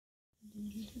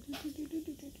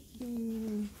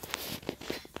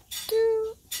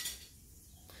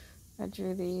I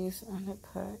drew these and I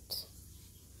put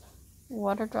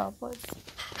water droplets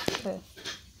with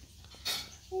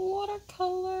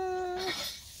watercolor.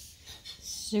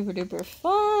 Super duper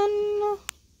fun.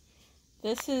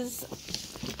 This is,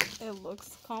 it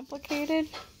looks complicated.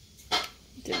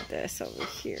 Did this over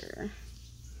here.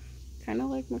 Kind of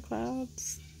like my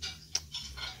clouds.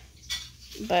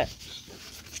 But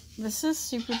this is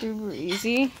super duper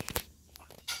easy.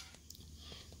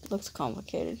 It looks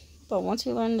complicated. But once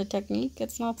you learn the technique,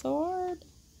 it's not so hard.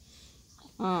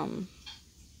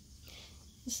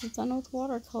 This is done with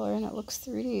watercolor and it looks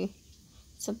 3D.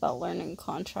 It's about learning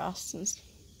contrast and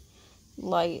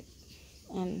light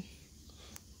and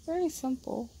very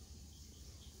simple.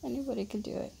 Anybody can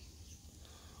do it.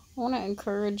 I want to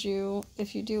encourage you,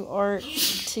 if you do art,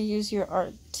 to use your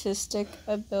artistic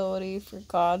ability for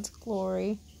God's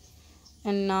glory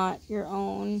and not your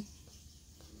own.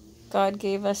 God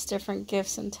gave us different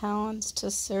gifts and talents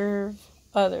to serve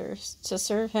others, to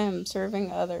serve Him,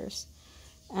 serving others.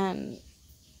 And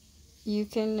you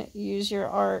can use your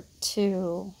art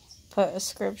to put a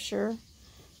scripture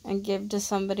and give to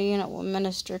somebody, and it will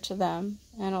minister to them,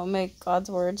 and it will make God's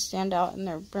word stand out in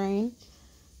their brain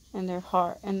and their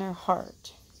heart and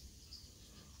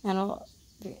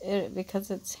because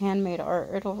it's handmade art,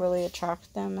 it'll really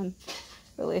attract them and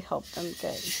really help them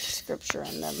get scripture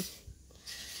in them.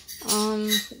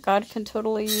 God can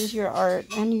totally use your art,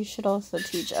 and you should also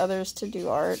teach others to do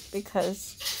art,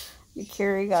 because you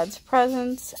carry God's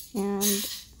presence, and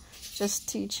just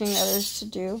teaching others to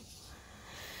do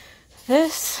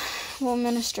this will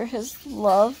minister His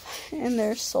love in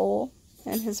their soul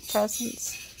and His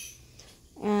presence.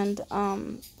 And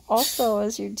also,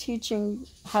 as you're teaching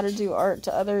how to do art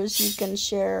to others, you can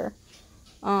share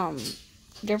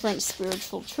different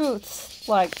spiritual truths,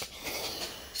 like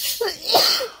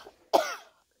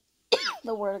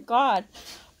the Word of God.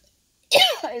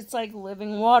 It's like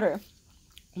living water,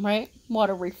 right?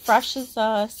 Water refreshes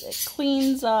us, it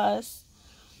cleans us.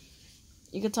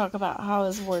 You could talk about how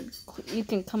His Word, you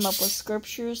can come up with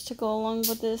scriptures to go along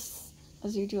with this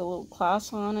as you do a little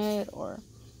class on it, or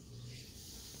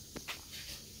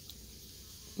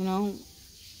you know,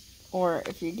 or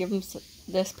if you give them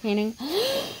this painting,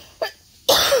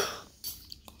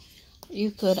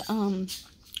 you could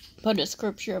put a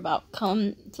scripture about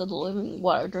come to the living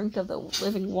water, drink of the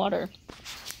living water.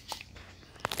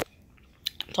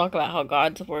 Talk about how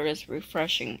God's word is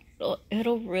refreshing.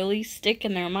 It'll really stick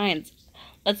in their minds.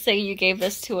 Let's say you gave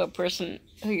this to a person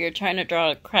who you're trying to draw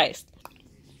to Christ,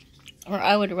 or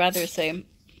I would rather say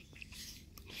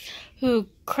who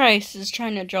Christ is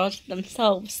trying to draw to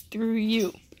themselves through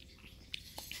you.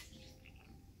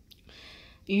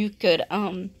 You could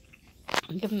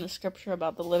give them the scripture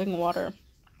about the living water,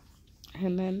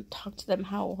 and then talk to them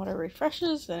how water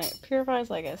refreshes and it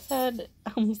purifies, like I said.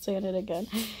 I'm saying it again.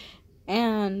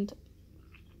 And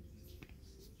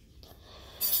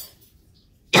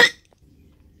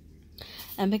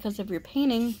because of your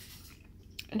painting,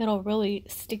 it'll really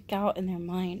stick out in their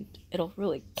mind. It'll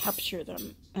really capture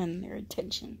them and their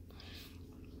attention.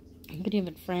 You could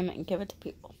even frame it and give it to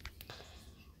people.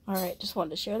 Alright, just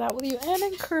wanted to share that with you and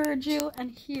encourage you.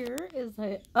 And here is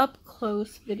an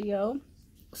up-close video,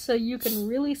 so you can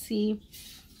really see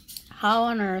how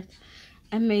on earth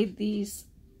I made these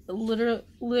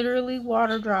literally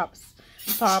water drops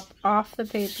pop off the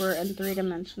paper in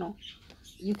 3-dimensional.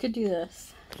 You could do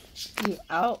this. You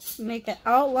make an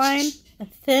outline, a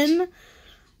thin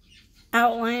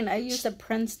outline. I used a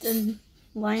Princeton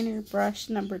liner brush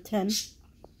number 10.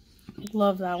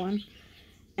 Love that one.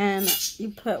 And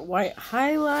you put white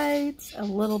highlights, a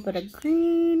little bit of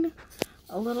green,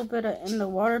 a little bit of, in the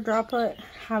water droplet,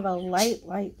 have a light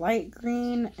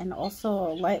green, and also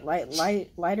a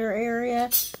lighter area.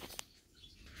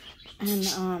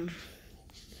 And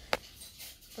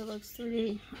it looks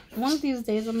 3D. One of these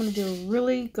days I'm going to do a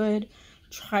really good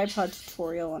tripod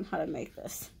tutorial on how to make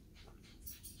this.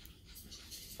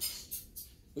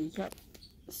 Yep.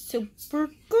 Super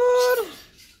good.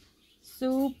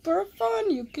 Super fun.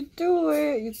 You could do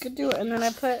it. You could do it. And then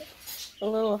I put a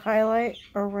little highlight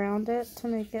around it to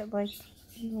make it like,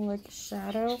 you know, like a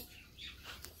shadow.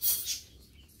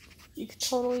 You could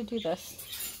totally do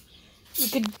this. You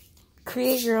could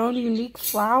create your own unique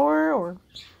flower or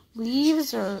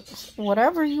leaves or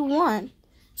whatever you want.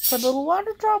 Put little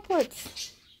water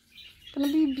droplets. It's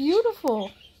gonna be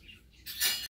beautiful.